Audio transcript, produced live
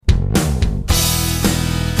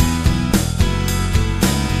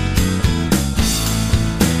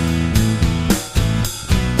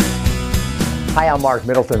Hi, I'm Mark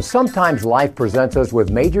Middleton. Sometimes life presents us with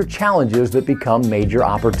major challenges that become major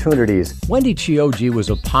opportunities. Wendy Chioji was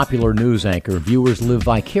a popular news anchor. Viewers live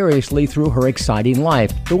vicariously through her exciting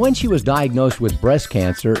life. But when she was diagnosed with breast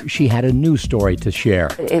cancer, she had a new story to share.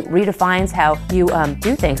 It redefines how you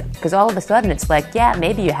do things, because all of a sudden it's like, yeah,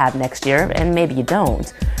 maybe you have next year and maybe you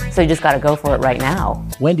don't. So you just got to go for it right now.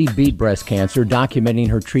 Wendy beat breast cancer, documenting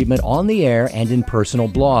her treatment on the air and in personal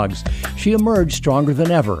blogs. She emerged stronger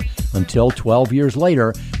than ever until 12 years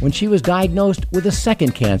later when she was diagnosed with a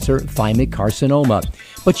second cancer, thymic carcinoma.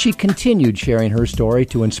 But she continued sharing her story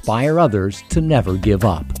to inspire others to never give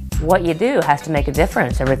up. What you do has to make a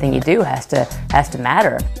difference. Everything you do has to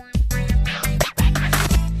matter.